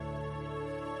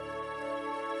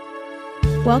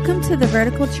Welcome to the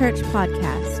Vertical Church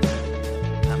Podcast.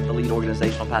 I'm the lead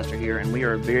organizational pastor here, and we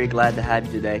are very glad to have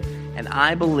you today. And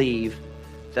I believe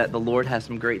that the Lord has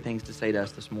some great things to say to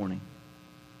us this morning.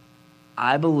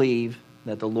 I believe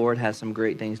that the Lord has some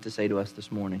great things to say to us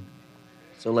this morning.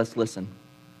 So let's listen.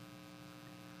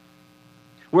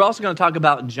 We're also going to talk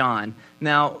about John.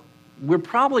 Now, we're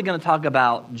probably going to talk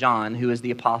about John, who is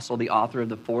the apostle, the author of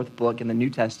the fourth book in the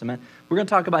New Testament. We're going to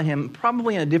talk about him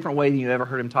probably in a different way than you've ever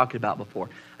heard him talked about before.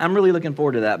 I'm really looking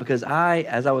forward to that because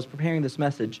as I was preparing this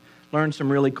message, learned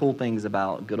some really cool things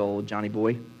about good old Johnny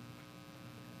Boy.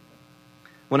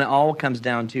 When it all comes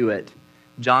down to it,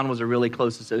 John was a really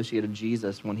close associate of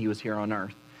Jesus when he was here on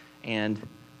earth. And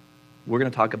we're going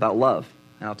to talk about love,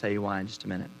 and I'll tell you why in just a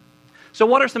minute. So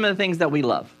what are some of the things that we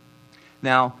love?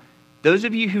 Now, those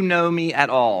of you who know me at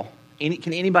all,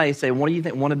 can anybody say, what do you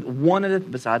think, one of the,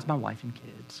 besides my wife and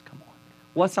kids, come on,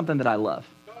 what's something that I love?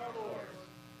 Star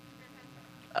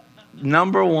Wars.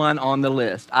 Number one on the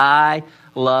list. I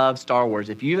love Star Wars.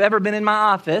 If you've ever been in my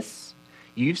office,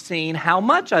 you've seen how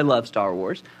much I love Star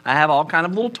Wars. I have all kind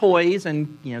of little toys,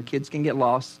 and kids can get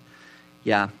lost.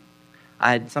 Yeah,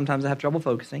 sometimes I have trouble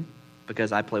focusing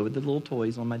because I play with the little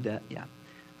toys on my desk. Yeah.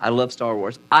 I love Star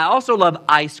Wars. I also love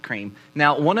ice cream.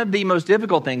 Now, one of the most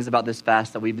difficult things about this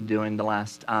fast that we've been doing the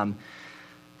last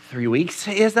 3 weeks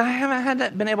is I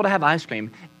haven't been able to have ice cream.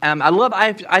 I love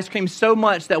ice cream so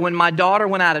much that when my daughter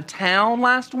went out of town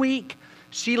last week,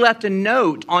 she left a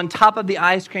note on top of the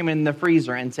ice cream in the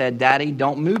freezer and said, "Daddy,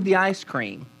 don't move the ice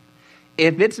cream.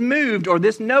 If it's moved or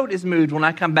this note is moved when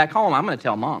I come back home, I'm going to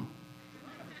tell Mom."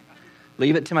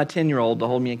 Leave it to my 10-year-old to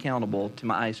hold me accountable to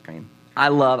my ice cream. I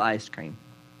love ice cream.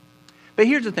 But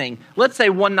here's the thing. Let's say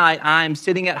one night I'm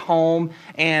sitting at home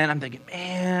and I'm thinking,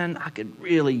 man, I could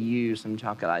really use some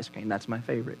chocolate ice cream. That's my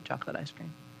favorite, chocolate ice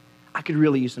cream. I could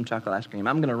really use some chocolate ice cream.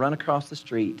 I'm going to run across the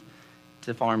street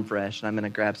to Farm Fresh and I'm going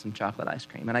to grab some chocolate ice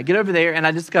cream. And I get over there and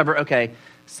I discover, okay,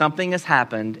 something has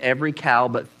happened. Every cow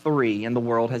but 3 in the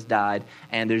world has died.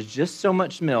 And there's just so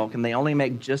much milk and they only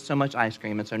make just so much ice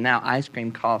cream. And so now ice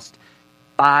cream costs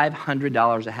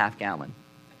 $500 a half gallon.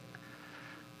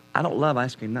 I don't love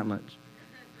ice cream that much.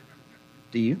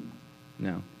 Do you?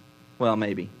 No. Well,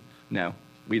 maybe. No,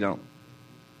 we don't.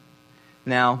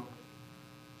 Now,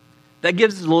 that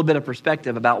gives us a little bit of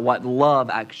perspective about what love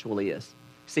actually is.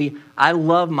 See, I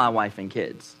love my wife and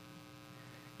kids.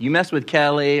 You mess with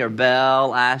Kelly or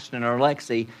Belle, Ashton, or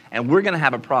Lexi, and we're going to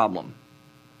have a problem.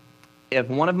 If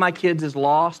one of my kids is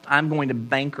lost, I'm going to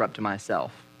bankrupt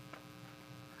myself.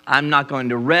 I'm not going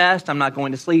to rest, I'm not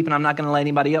going to sleep, and I'm not going to let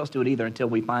anybody else do it either until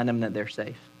we find them that they're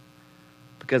safe.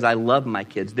 Because I love my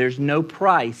kids. There's no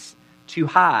price too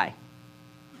high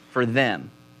for them.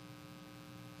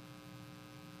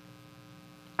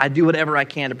 I do whatever I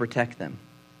can to protect them.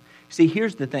 See,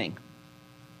 here's the thing.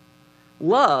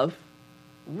 Love,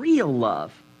 real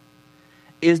love,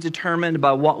 is determined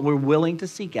by what we're willing to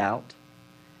seek out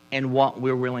and what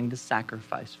we're willing to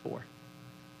sacrifice for.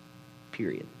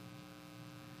 Period.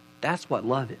 That's what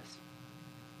love is.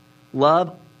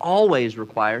 Love always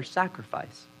requires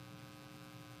sacrifice.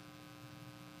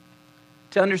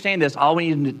 To understand this, all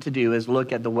we need to do is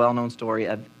look at the well-known story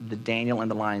of the Daniel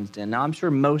and the lion's den. Now, I'm sure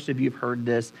most of you have heard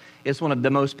this. It's one of the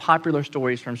most popular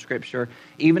stories from Scripture.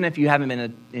 Even if you haven't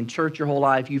been in church your whole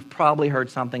life, you've probably heard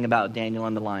something about Daniel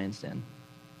and the lion's den.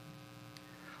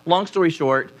 Long story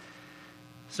short,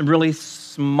 some really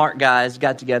smart guys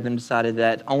got together and decided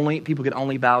that people could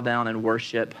only bow down and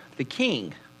worship the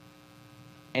king.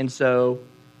 And so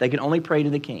they could only pray to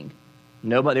the king.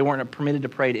 They weren't permitted to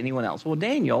pray to anyone else. Well,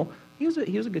 Daniel, he was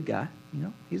a good guy.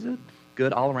 He's a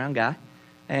good all-around guy.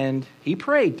 And he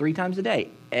prayed 3 times a day,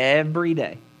 every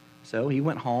day. So he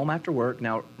went home after work.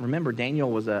 Now, remember, Daniel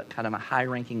was a kind of a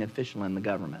high-ranking official in the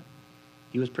government.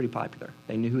 He was pretty popular.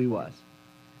 They knew who he was.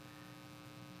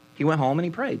 He went home and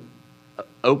he prayed.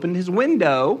 Opened his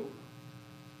window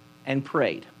and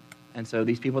prayed. And so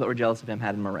these people that were jealous of him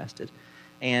had him arrested.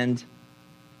 And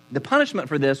the punishment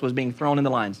for this was being thrown in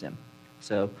the lion's den.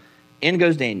 So in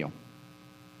goes Daniel.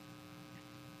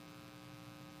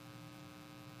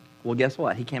 Well, guess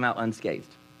what? He came out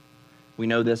unscathed. We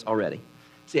know this already.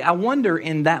 See, I wonder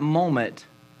in that moment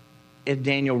if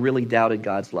Daniel really doubted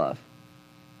God's love.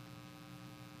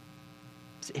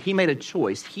 See, he made a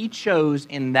choice. He chose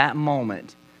in that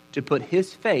moment to put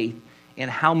his faith in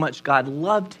how much God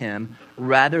loved him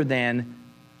rather than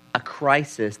a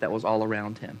crisis that was all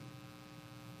around him.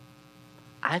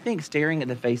 I think staring at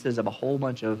the faces of a whole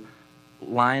bunch of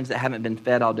lions that haven't been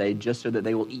fed all day just so that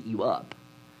they will eat you up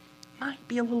might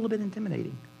be a little bit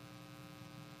intimidating.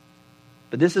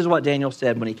 But this is what Daniel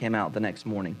said when he came out the next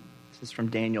morning. This is from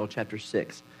Daniel chapter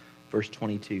 6, Verse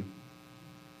 22.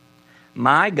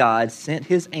 My God sent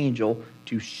his angel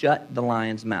to shut the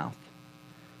lion's mouth,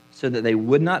 so that they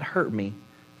would not hurt me,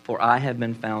 for I have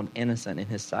been found innocent in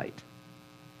his sight.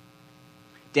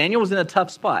 Daniel was in a tough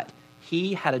spot.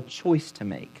 He had a choice to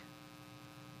make.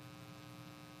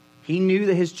 He knew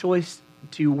that his choice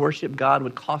to worship God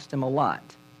would cost him a lot.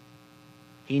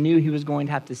 He knew he was going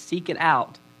to have to seek it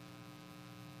out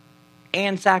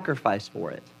and sacrifice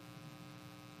for it.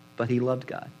 But he loved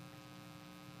God.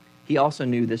 He also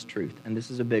knew this truth, and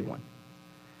this is a big one.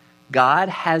 God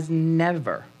has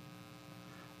never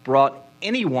brought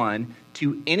anyone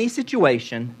to any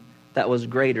situation that was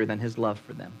greater than his love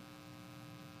for them.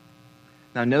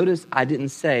 Now notice I didn't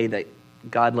say that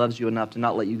God loves you enough to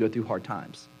not let you go through hard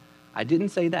times. I didn't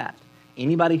say that.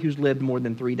 Anybody who's lived more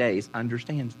than 3 days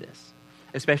understands this,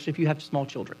 especially if you have small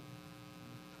children.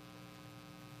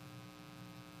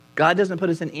 God doesn't put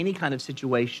us in any kind of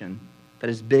situation that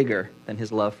is bigger than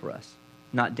his love for us.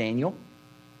 Not Daniel,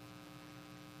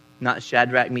 not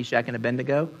Shadrach, Meshach, and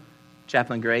Abednego.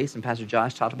 Chaplain Grace and Pastor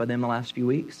Josh talked about them the last few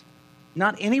weeks.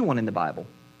 Not anyone in the Bible,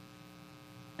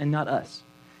 and not us.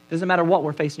 It doesn't matter what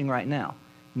we're facing right now.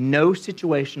 No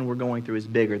situation we're going through is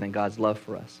bigger than God's love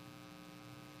for us.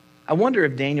 I wonder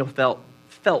if Daniel felt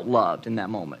loved in that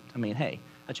moment. I mean, hey,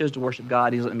 I chose to worship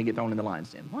God. He's letting me get thrown in the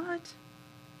lion's den. What?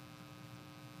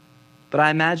 But I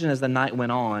imagine as the night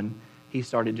went on, he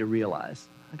started to realize,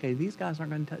 okay, these guys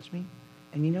aren't going to touch me.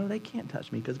 And you know, they can't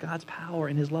touch me because God's power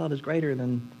and his love is greater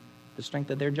than the strength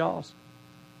of their jaws.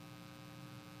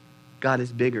 God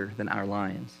is bigger than our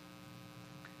lions.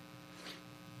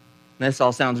 This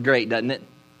all sounds great, doesn't it?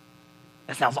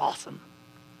 That sounds awesome.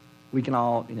 We can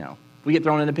all, we get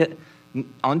thrown in a pit.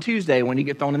 On Tuesday, when you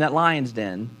get thrown in that lion's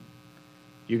den,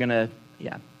 you're going to,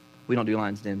 we don't do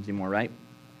lion's dens anymore, right?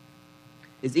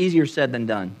 It's easier said than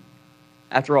done.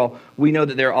 After all, we know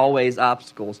that there are always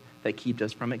obstacles that keep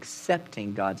us from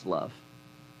accepting God's love.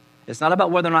 It's not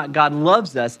about whether or not God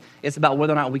loves us. It's about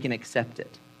whether or not we can accept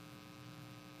it.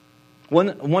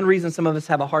 One reason some of us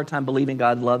have a hard time believing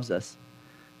God loves us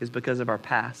is because of our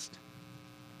past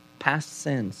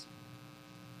sins.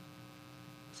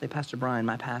 Say, Pastor Brian,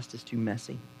 my past is too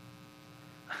messy.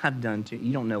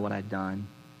 You don't know what I've done.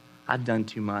 I've done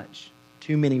too much,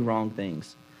 too many wrong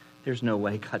things. There's no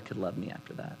way God could love me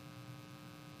after that.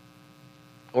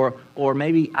 Or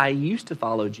maybe I used to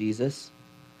follow Jesus,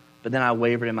 but then I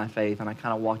wavered in my faith and I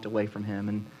kind of walked away from him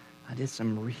and I did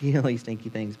some really stinky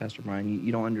things, Pastor Brian.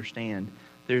 You don't understand.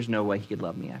 There's no way he could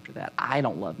love me after that. I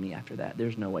don't love me after that.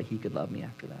 There's no way he could love me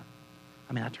after that.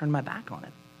 I mean, I turned my back on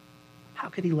him. How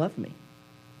could he love me?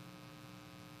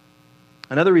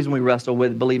 Another reason we wrestle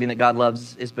with believing that God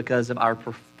loves is because of our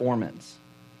performance.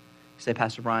 You say,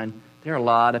 Pastor Brian, there are a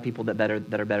lot of people that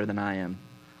are better than I am.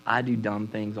 I do dumb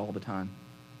things all the time.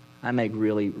 I make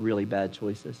really, really bad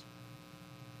choices.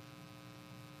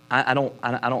 I don't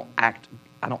act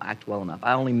well enough.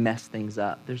 I only mess things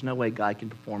up. There's no way God can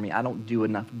perform me. I don't do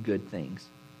enough good things.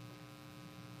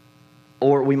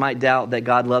 Or we might doubt that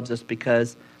God loves us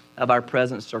because of our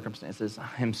present circumstances.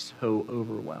 I am so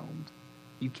overwhelmed.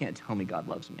 You can't tell me God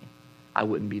loves me. I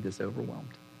wouldn't be this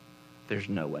overwhelmed. There's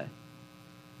no way.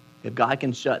 If God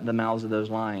can shut the mouths of those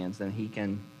lions, then he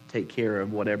can take care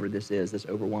of whatever this is that's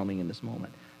overwhelming in this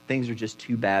moment. Things are just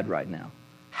too bad right now.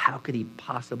 How could he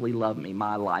possibly love me?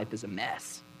 My life is a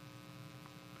mess.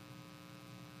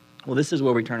 Well, this is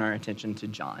where we turn our attention to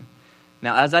John.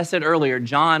 Now, as I said earlier,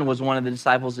 John was one of the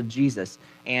disciples of Jesus,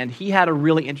 and he had a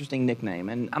really interesting nickname.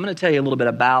 And I'm going to tell you a little bit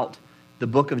about the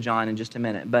book of John in just a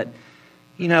minute. But,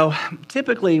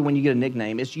 typically when you get a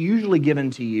nickname, it's usually given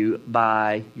to you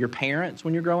by your parents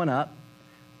when you're growing up,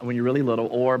 when you're really little,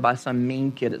 or by some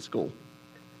mean kid at school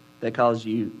that calls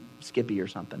you Skippy or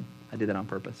something. I did that on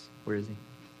purpose. Where is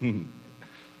he?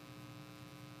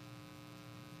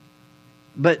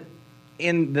 But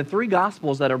in the three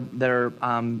Gospels that are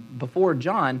before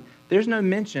John, there's no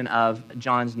mention of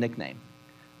John's nickname.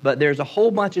 But there's a whole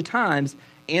bunch of times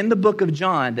in the book of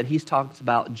John that he talks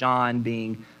about John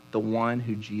being the one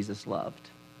who Jesus loved.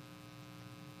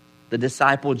 The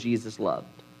disciple Jesus loved.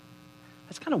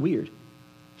 That's kind of weird.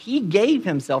 He gave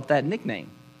himself that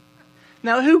nickname.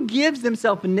 Now, who gives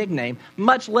themselves a nickname,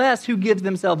 much less who gives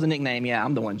themselves a nickname? Yeah,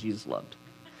 I'm the one Jesus loved.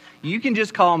 You can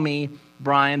just call me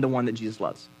Brian, the one that Jesus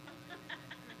loves.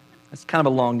 That's kind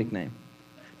of a long nickname.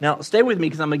 Now, stay with me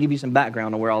because I'm going to give you some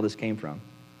background on where all this came from.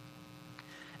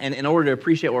 And in order to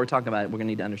appreciate what we're talking about, we're going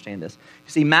to need to understand this.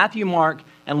 You see, Matthew, Mark,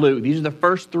 and Luke, these are the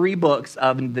first three books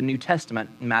of the New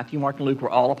Testament. Matthew, Mark, and Luke were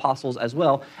all apostles as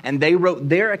well. And they wrote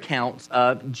their accounts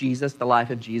of Jesus, the life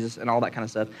of Jesus, and all that kind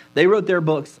of stuff. They wrote their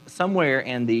books somewhere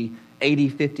in the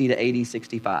AD 50 to AD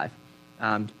 65.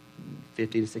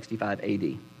 50 to 65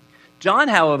 AD. John,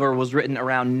 however, was written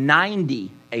around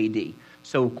 90 AD.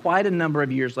 So quite a number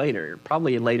of years later,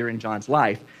 probably later in John's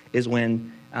life, is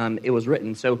when it was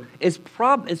written. So it's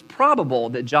probable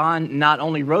that John not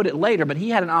only wrote it later, but he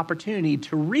had an opportunity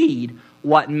to read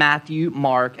what Matthew,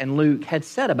 Mark, and Luke had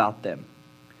said about them.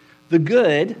 The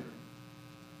good,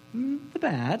 the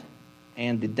bad,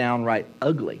 and the downright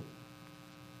ugly.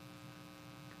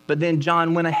 But then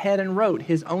John went ahead and wrote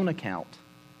his own account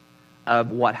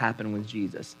of what happened with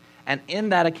Jesus. And in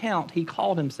that account, he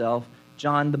called himself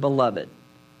John the Beloved.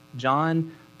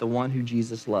 John, the one who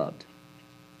Jesus loved.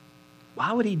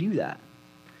 Why would he do that?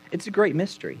 It's a great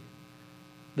mystery.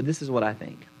 But this is what I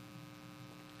think.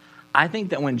 I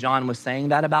think that when John was saying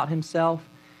that about himself,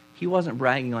 he wasn't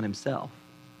bragging on himself.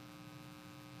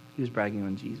 He was bragging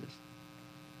on Jesus.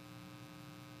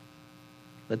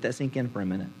 Let that sink in for a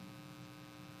minute.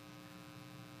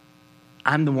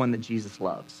 I'm the one that Jesus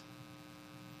loves.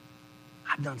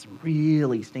 I've done some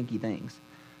really stinky things,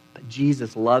 but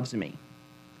Jesus loves me.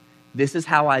 This is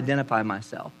how I identify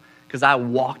myself. Because I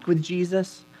walked with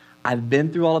Jesus. I've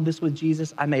been through all of this with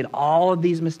Jesus. I made all of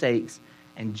these mistakes,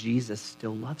 and Jesus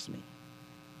still loves me.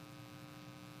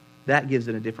 That gives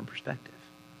it a different perspective.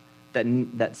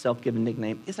 That self-given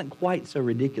nickname isn't quite so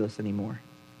ridiculous anymore.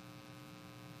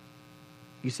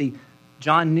 You see,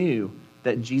 John knew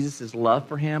that Jesus' love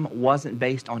for him wasn't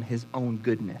based on his own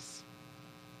goodness.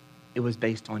 It was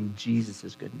based on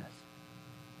Jesus' goodness.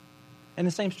 And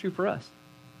the same's true for us.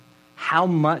 How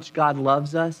much God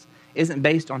loves us isn't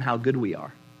based on how good we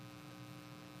are.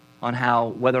 On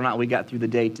whether or not we got through the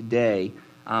day today,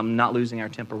 not losing our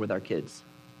temper with our kids,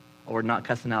 or not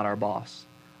cussing out our boss,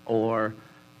 or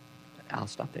I'll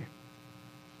stop there.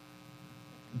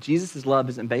 Jesus' love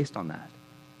isn't based on that.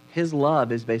 His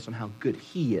love is based on how good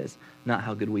he is, not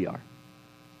how good we are.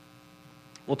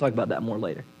 We'll talk about that more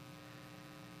later.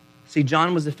 See,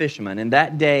 John was a fisherman. In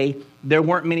that day, there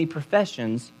weren't many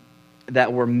professions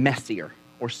that were messier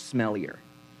or smellier.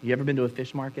 You ever been to a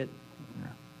fish market? No.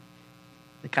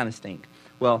 They kind of stink.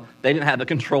 Well, they didn't have the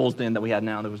controls then that we have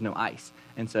now. There was no ice.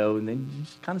 And so they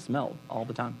just kind of smelled all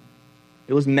the time.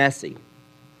 It was messy.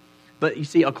 But you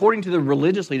see, according to the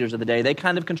religious leaders of the day, they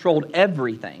kind of controlled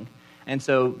everything. And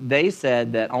so they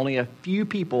said that only a few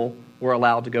people were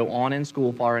allowed to go on in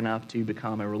school far enough to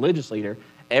become a religious leader.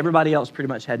 Everybody else pretty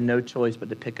much had no choice but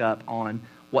to pick up on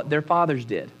what their fathers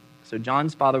did. So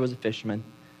John's father was a fisherman.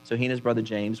 So he and his brother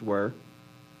James were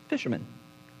fishermen.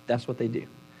 That's what they do.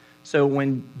 So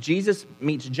when Jesus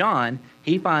meets John,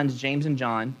 he finds James and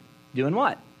John doing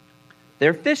what?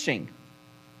 They're fishing.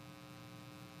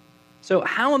 So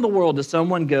how in the world does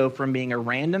someone go from being a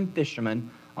random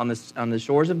fisherman on the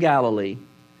shores of Galilee,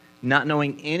 not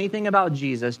knowing anything about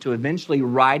Jesus, to eventually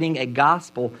writing a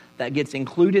gospel that gets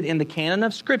included in the canon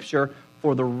of Scripture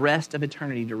for the rest of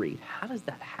eternity to read? How does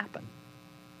that happen?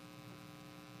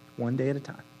 One day at a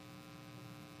time.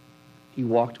 He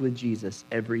walked with Jesus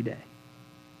every day.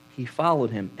 He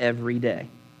followed him every day.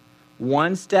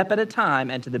 One step at a time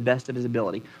and to the best of his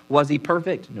ability. Was he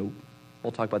perfect? No.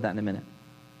 We'll talk about that in a minute.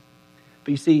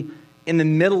 But you see, in the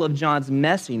middle of John's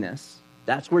messiness,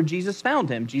 that's where Jesus found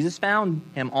him. Jesus found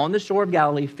him on the shore of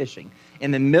Galilee fishing.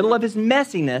 In the middle of his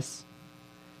messiness,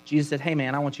 Jesus said, hey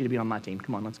man, I want you to be on my team.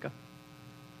 Come on, let's go.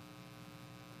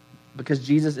 Because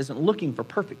Jesus isn't looking for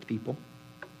perfect people.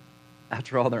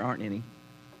 After all, there aren't any.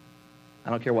 I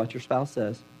don't care what your spouse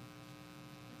says.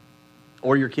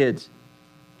 Or your kids.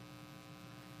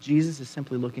 Jesus is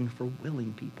simply looking for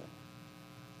willing people.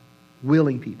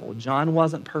 Willing people. John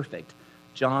wasn't perfect.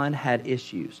 John had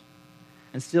issues.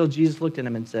 And still Jesus looked at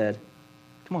him and said,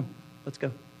 come on, let's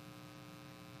go.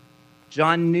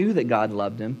 John knew that God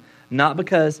loved him, not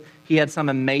because he had some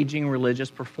amazing religious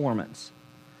performance,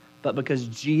 but because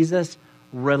Jesus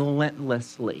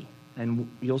relentlessly,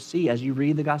 and you'll see as you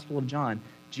read the Gospel of John,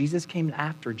 Jesus came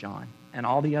after John and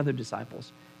all the other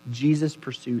disciples. Jesus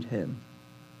pursued him.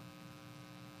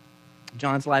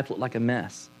 John's life looked like a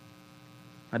mess.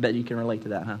 I bet you can relate to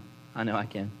that, huh? I know I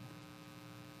can.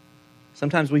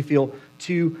 Sometimes we feel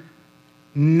too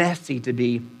messy to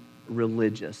be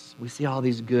religious. We see all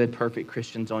these good, perfect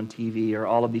Christians on TV, or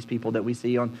all of these people that we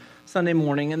see on Sunday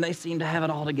morning, and they seem to have it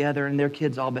all together, and their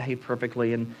kids all behave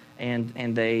perfectly,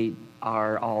 and they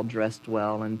are all dressed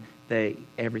well, and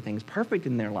everything's perfect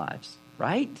in their lives,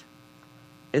 right?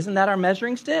 Isn't that our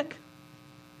measuring stick?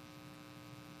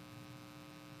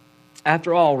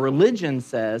 After all, religion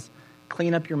says,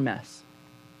 clean up your mess.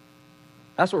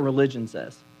 That's what religion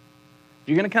says. If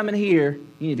you're going to come in here,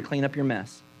 you need to clean up your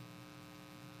mess.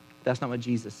 That's not what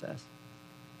Jesus says.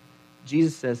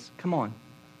 Jesus says, come on,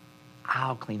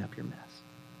 I'll clean up your mess.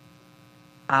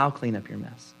 I'll clean up your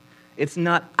mess. It's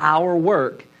not our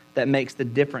work that makes the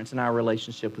difference in our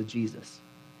relationship with Jesus.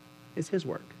 It's his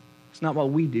work. It's not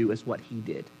what we do, it's what he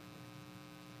did.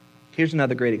 Here's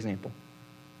another great example.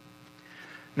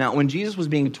 Now, when Jesus was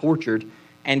being tortured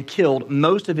and killed,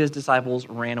 most of his disciples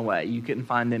ran away. You couldn't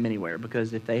find them anywhere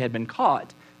because if they had been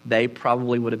caught, they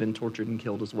probably would have been tortured and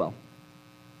killed as well.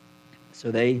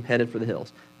 So they headed for the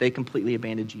hills. They completely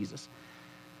abandoned Jesus.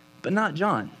 But not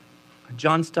John.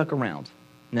 John stuck around.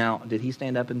 Now, did he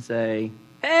stand up and say,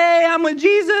 "Hey, I'm with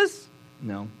Jesus"?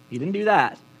 No, he didn't do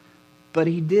that. But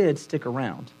he did stick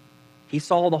around. He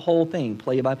saw the whole thing,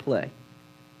 play by play.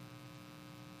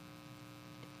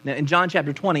 Now, in John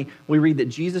chapter 20, we read that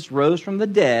Jesus rose from the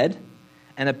dead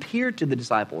and appeared to the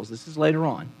disciples. This is later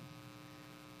on.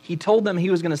 He told them he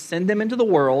was going to send them into the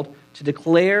world to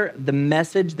declare the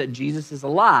message that Jesus is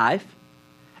alive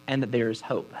and that there is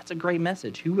hope. That's a great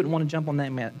message. Who wouldn't want to jump on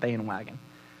that bandwagon?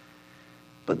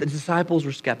 But the disciples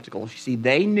were skeptical. You see,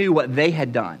 they knew what they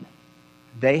had done.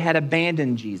 They had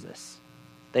abandoned Jesus.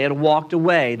 They had walked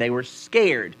away. They were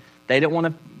scared. They didn't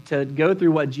want to go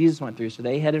through what Jesus went through, so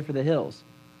they headed for the hills.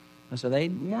 And so they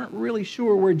weren't really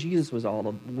sure where Jesus was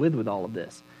with all of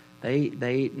this.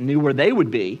 They knew where they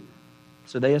would be,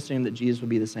 so they assumed that Jesus would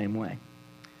be the same way.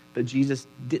 But Jesus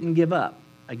didn't give up.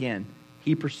 Again,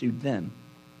 he pursued them.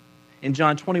 In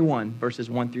John 21, verses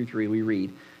 1 through 3, we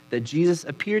read that Jesus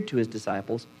appeared to his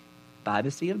disciples by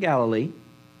the Sea of Galilee.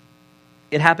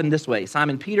 It happened this way.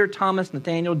 Simon Peter, Thomas,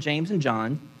 Nathanael, James, and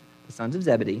John, the sons of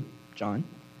Zebedee, John,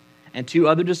 and 2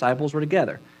 other disciples were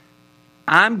together.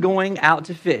 "I'm going out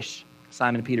to fish,"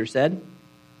 Simon Peter said.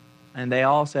 And they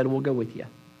all said, "We'll go with you."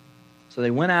 So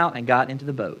they went out and got into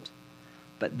the boat.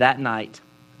 But that night,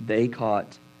 they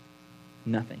caught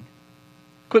nothing.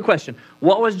 Quick question.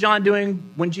 What was John doing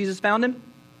when Jesus found him?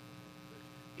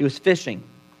 He was fishing.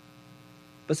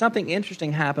 But something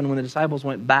interesting happened when the disciples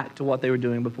went back to what they were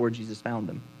doing before Jesus found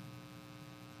them.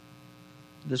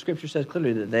 The scripture says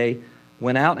clearly that they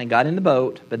went out and got in the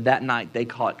boat, but that night they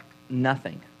caught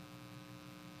nothing.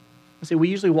 See, we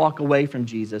usually walk away from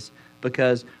Jesus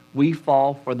because we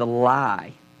fall for the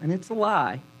lie, and it's a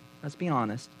lie, let's be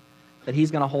honest, that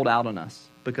he's going to hold out on us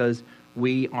because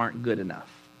we aren't good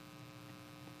enough.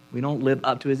 We don't live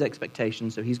up to his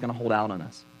expectations, so he's going to hold out on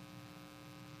us.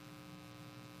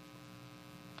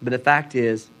 But the fact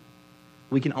is,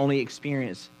 we can only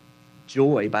experience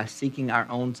joy by seeking our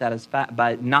own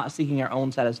by not seeking our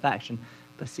own satisfaction,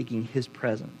 but seeking his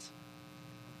presence.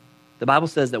 The Bible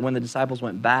says that when the disciples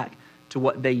went back to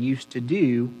what they used to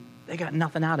do, they got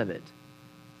nothing out of it.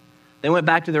 They went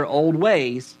back to their old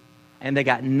ways, and they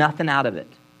got nothing out of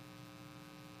it.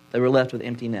 They were left with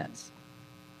empty nets.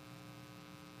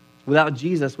 Without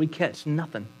Jesus, we catch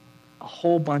nothing. A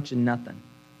whole bunch of nothing.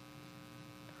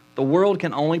 The world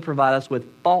can only provide us with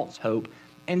false hope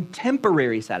and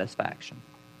temporary satisfaction.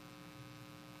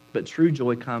 But true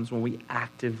joy comes when we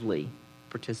actively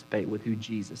participate with who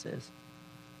Jesus is.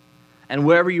 And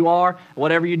wherever you are,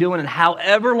 whatever you're doing, and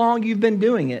however long you've been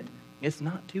doing it, it's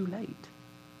not too late.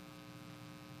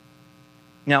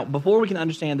 Now, before we can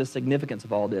understand the significance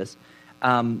of all this,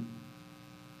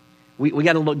 we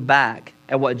got to look back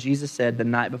at what Jesus said the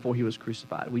night before he was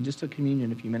crucified. We just took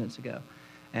communion a few minutes ago.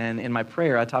 And in my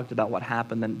prayer, I talked about what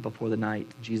happened before the night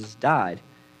Jesus died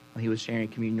when he was sharing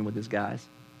communion with his guys.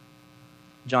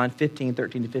 John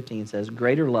 15:13-15 says,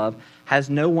 "Greater love has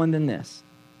no one than this,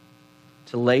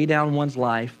 to lay down one's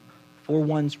life for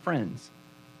one's friends.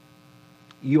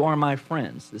 You are my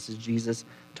friends." This is Jesus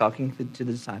talking to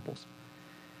the disciples.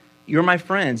 "You're my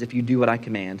friends if you do what I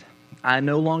command. I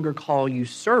no longer call you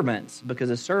servants because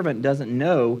a servant doesn't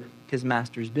know his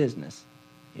master's business.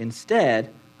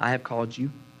 Instead, I have called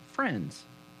you friends.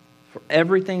 For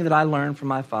everything that I learned from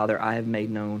my Father, I have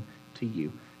made known to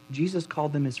you." Jesus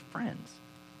called them his friends.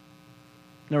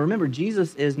 Now remember,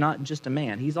 Jesus is not just a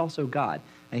man. He's also God.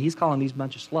 And he's calling these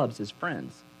bunch of slubs his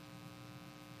friends.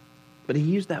 But he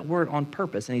used that word on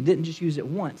purpose. And he didn't just use it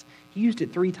once. He used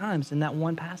it 3 times in that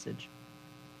one passage.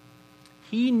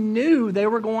 He knew they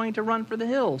were going to run for the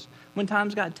hills when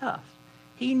times got tough.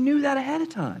 He knew that ahead of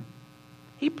time.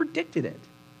 He predicted it.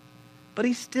 But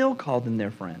he still called them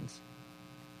their friends.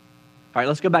 All right,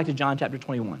 let's go back to John chapter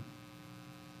 21,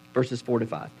 verses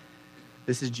 4-5.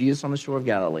 This is Jesus on the shore of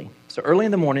Galilee. "So early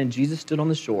in the morning, Jesus stood on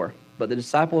the shore, but the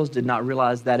disciples did not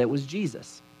realize that it was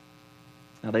Jesus."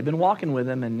 Now, they've been walking with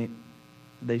him, and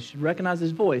they should recognize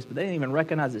his voice, but they didn't even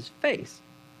recognize his face.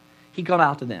 He called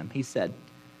out to them. He said,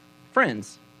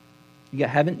 "Friends,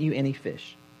 haven't you any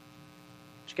fish?"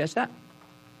 Did you catch that?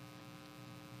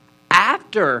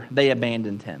 After they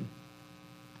abandoned him,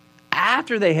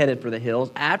 after they headed for the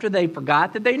hills, after they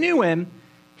forgot that they knew him,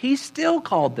 He still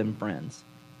called them friends.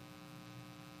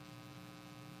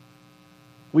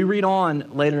 We read on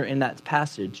later in that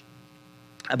passage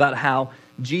about how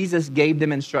Jesus gave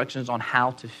them instructions on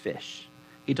how to fish.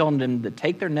 He told them to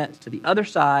take their nets to the other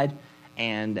side,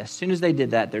 and as soon as they did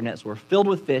that, their nets were filled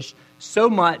with fish, so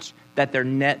much that their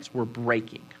nets were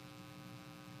breaking.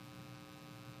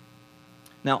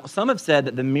 Now, some have said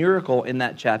that the miracle in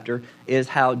that chapter is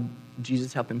how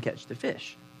Jesus helped them catch the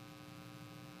fish.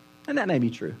 And that may be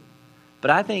true.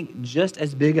 But I think just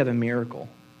as big of a miracle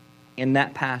in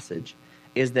that passage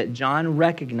is that John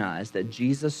recognized that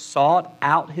Jesus sought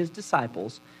out his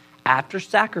disciples after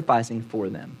sacrificing for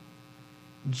them.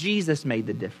 Jesus made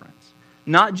the difference.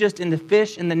 Not just in the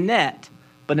fish in the net,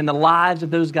 but in the lives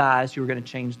of those guys who were going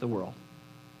to change the world.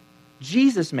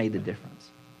 Jesus made the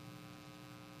difference.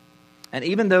 And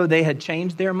even though they had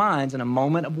changed their minds in a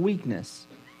moment of weakness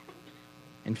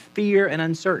and fear and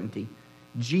uncertainty,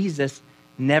 Jesus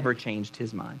never changed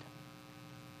his mind.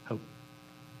 Hope.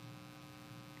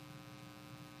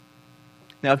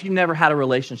 Now, if you've never had a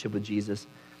relationship with Jesus,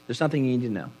 there's something you need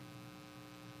to know.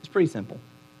 It's pretty simple.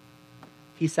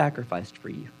 He sacrificed for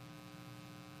you.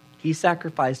 He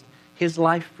sacrificed his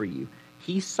life for you.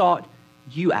 He sought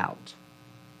you out.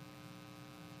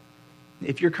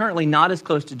 If you're currently not as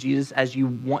close to Jesus as you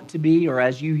want to be or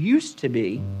as you used to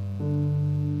be,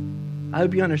 I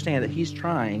hope you understand that he's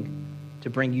trying to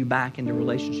bring you back into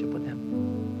relationship with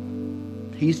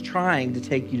him. He's trying to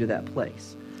take you to that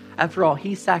place. After all,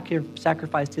 he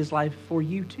sacrificed his life for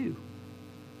you too.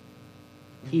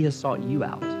 He has sought you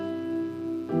out.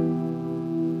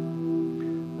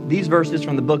 These verses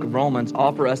from the book of Romans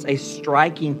offer us a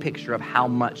striking picture of how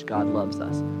much God loves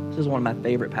us. This is one of my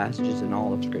favorite passages in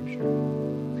all of Scripture.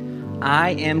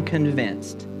 I am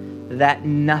convinced that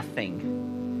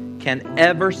nothing can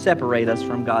ever separate us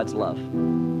from God's love.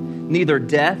 Neither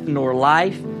death nor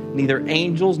life, neither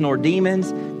angels nor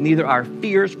demons, neither our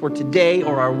fears for today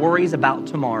or our worries about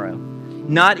tomorrow.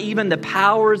 Not even the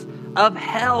powers of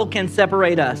hell can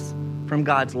separate us from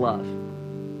God's love.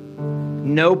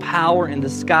 No power in the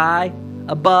sky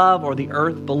above or the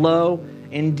earth below,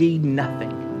 indeed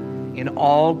nothing in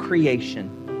all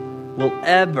creation will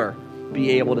ever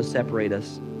be able to separate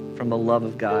us from the love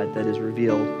of God that is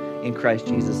revealed in Christ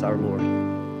Jesus our Lord.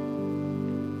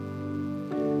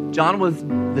 John was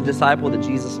the disciple that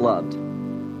Jesus loved.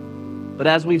 But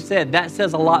as we've said, that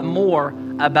says a lot more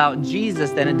about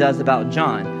Jesus than it does about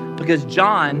John, because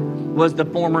John was the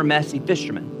former messy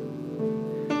fisherman.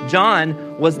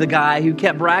 John was the guy who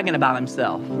kept bragging about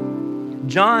himself.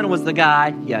 John was the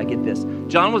guy, get this.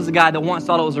 John was the guy that once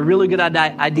thought it was a really good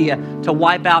idea to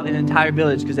wipe out an entire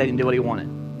village because they didn't do what he wanted.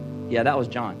 Yeah, that was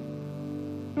John.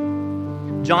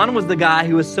 John was the guy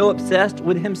who was so obsessed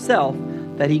with himself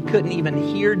that he couldn't even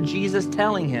hear Jesus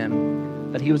telling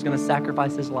him that he was going to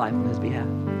sacrifice his life on his behalf.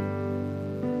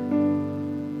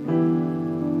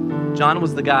 John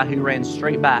was the guy who ran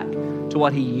straight back to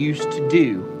what he used to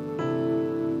do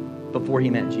before he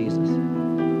met Jesus.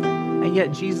 And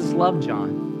yet Jesus loved John.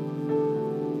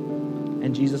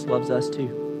 And Jesus loves us too.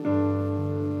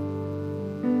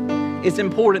 It's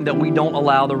important that we don't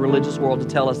allow the religious world to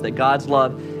tell us that God's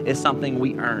love is something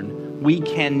we earn. We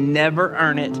can never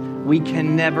earn it. We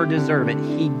can never deserve it.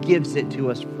 He gives it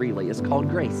to us freely. It's called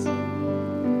grace.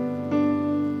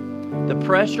 The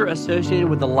pressure associated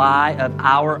with the lie of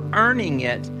our earning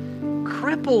it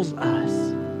cripples us.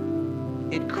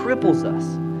 It cripples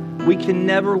us. We can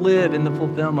never live in the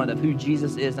fulfillment of who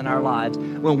Jesus is in our lives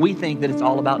when we think that it's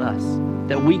all about us,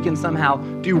 that we can somehow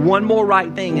do one more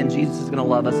right thing and Jesus is going to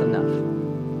love us enough.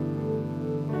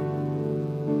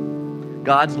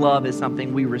 God's love is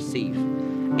something we receive,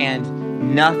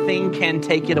 and nothing can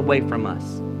take it away from us.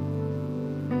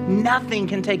 Nothing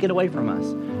can take it away from us.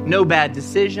 No bad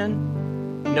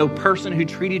decision, no person who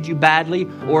treated you badly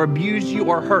or abused you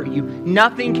or hurt you.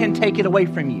 Nothing can take it away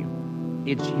from you.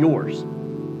 It's yours.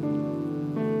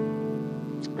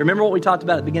 Remember what we talked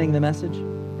about at the beginning of the message?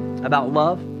 About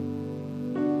love?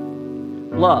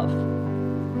 Love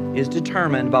is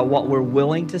determined by what we're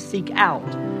willing to seek out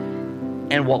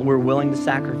and what we're willing to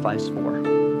sacrifice for.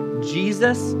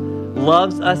 Jesus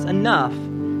loves us enough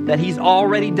that he's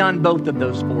already done both of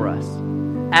those for us.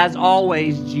 As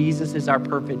always, Jesus is our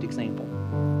perfect example.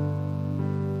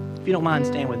 If you don't mind,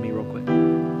 stand with me real quick.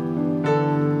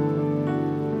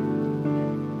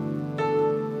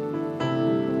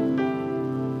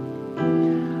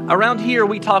 Around here,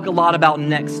 we talk a lot about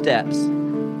next steps.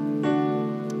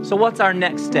 So what's our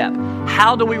next step?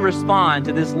 How do we respond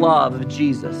to this love of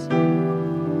Jesus?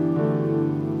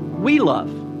 We love.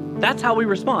 That's how we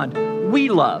respond. We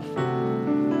love.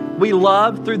 We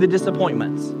love through the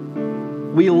disappointments.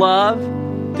 We love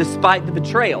despite the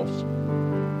betrayals.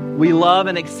 We love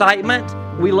in excitement.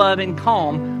 We love in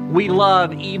calm. We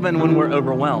love even when we're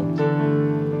overwhelmed.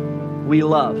 We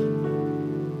love.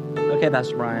 Okay,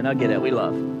 Pastor Brian, I get it. We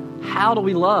love. How do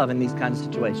we love in these kinds of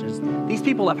situations? These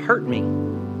people have hurt me.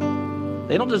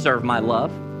 They don't deserve my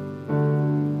love.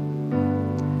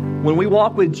 When we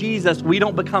walk with Jesus, we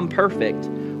don't become perfect.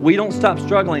 We don't stop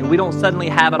struggling. We don't suddenly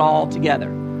have it all together.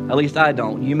 At least I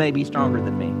don't. You may be stronger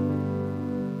than me.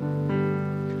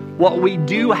 What we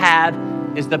do have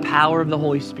is the power of the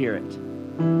Holy Spirit.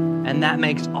 And that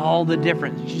makes all the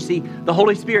difference. You see, the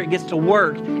Holy Spirit gets to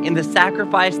work in the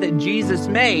sacrifice that Jesus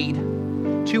made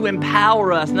to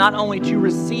empower us not only to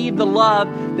receive the love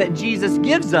that Jesus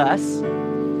gives us,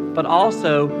 but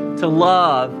also to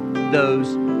love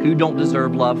those who don't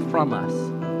deserve love from us.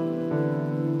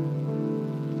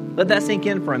 Let that sink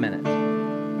in for a minute.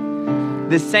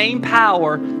 The same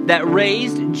power that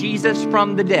raised Jesus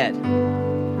from the dead,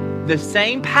 the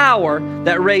same power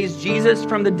that raised Jesus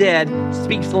from the dead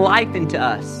speaks life into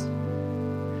us.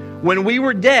 When we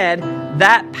were dead,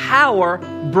 that power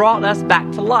brought us back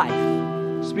to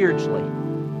life spiritually.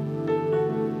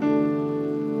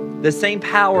 The same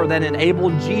power that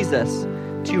enabled Jesus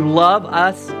to love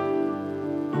us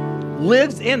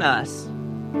lives in us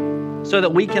so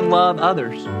that we can love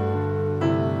others.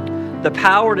 The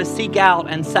power to seek out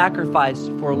and sacrifice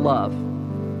for love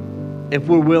if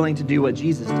we're willing to do what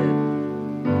Jesus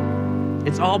did.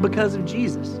 It's all because of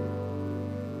Jesus.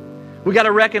 We got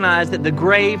to recognize that the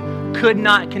grave could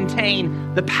not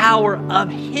contain the power of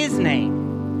His name.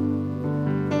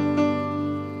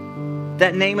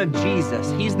 That name of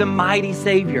Jesus. He's the mighty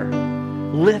Savior,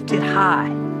 lifted high,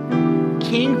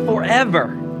 King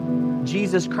forever.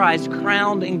 Jesus Christ,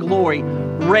 crowned in glory,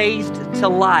 raised to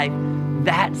life.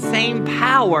 That same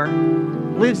power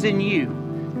lives in you.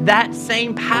 That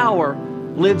same power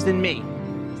lives in me.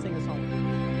 Sing a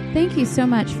song. Thank you so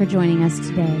much for joining us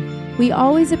today. We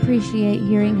always appreciate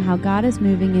hearing how God is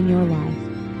moving in your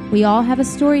life. We all have a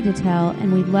story to tell,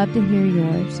 and we'd love to hear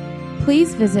yours.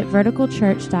 Please visit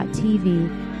verticalchurch.tv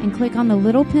and click on the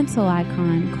little pencil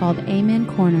icon called Amen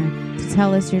Corner to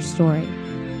tell us your story.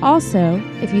 Also,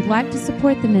 if you'd like to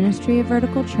support the ministry of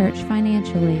Vertical Church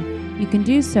financially, you can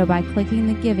do so by clicking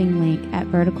the giving link at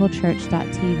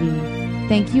verticalchurch.tv.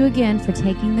 Thank you again for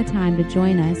taking the time to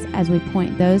join us as we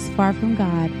point those far from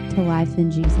God to life in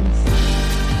Jesus.